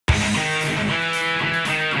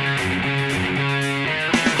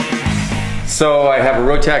So I have a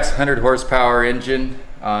Rotax 100 horsepower engine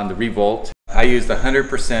on the Revolt. I used 100%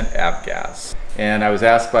 Avgas. And I was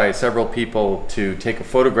asked by several people to take a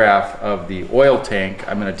photograph of the oil tank.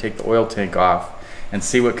 I'm going to take the oil tank off and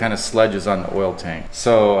see what kind of sludge is on the oil tank.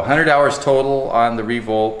 So 100 hours total on the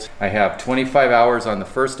Revolt. I have 25 hours on the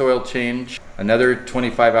first oil change, another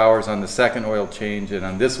 25 hours on the second oil change, and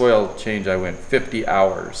on this oil change I went 50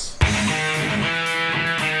 hours.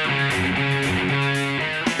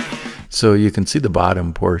 So you can see the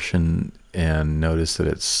bottom portion and notice that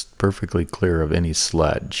it's perfectly clear of any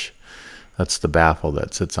sludge. That's the baffle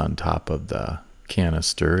that sits on top of the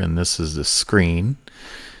canister, and this is the screen.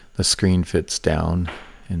 The screen fits down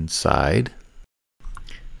inside.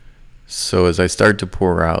 So as I start to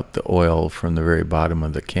pour out the oil from the very bottom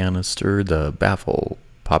of the canister, the baffle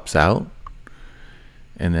pops out,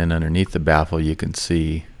 and then underneath the baffle you can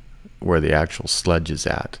see where the actual sludge is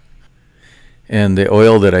at. And the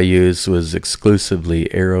oil that I used was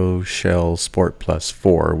exclusively Aero Shell Sport Plus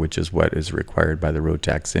 4, which is what is required by the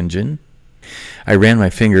Rotax engine. I ran my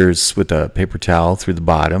fingers with a paper towel through the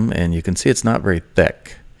bottom, and you can see it's not very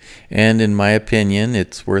thick. And in my opinion,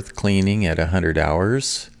 it's worth cleaning at 100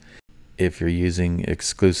 hours if you're using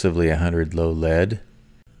exclusively 100 low lead.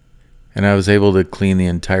 And I was able to clean the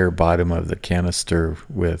entire bottom of the canister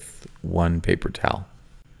with one paper towel.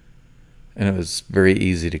 And it was very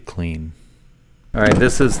easy to clean. All right,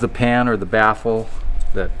 this is the pan or the baffle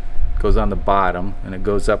that goes on the bottom, and it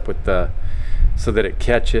goes up with the, so that it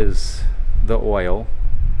catches the oil.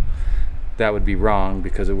 That would be wrong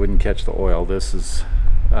because it wouldn't catch the oil. This is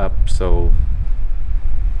up, so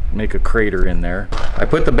make a crater in there. I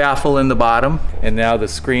put the baffle in the bottom, and now the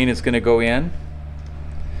screen is going to go in.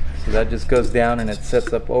 So that just goes down and it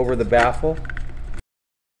sets up over the baffle.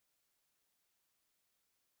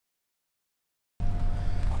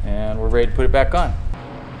 And we're ready to put it back on.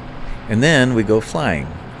 And then we go flying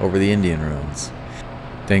over the Indian ruins.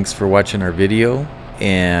 Thanks for watching our video,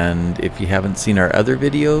 and if you haven't seen our other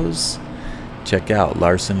videos, check out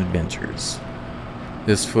Larson Adventures.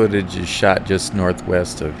 This footage is shot just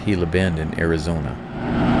northwest of Gila Bend in Arizona.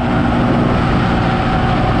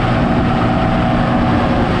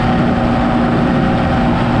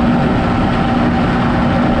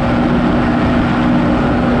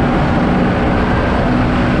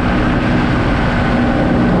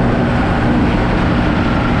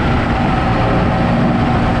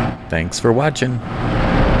 Thanks for watching.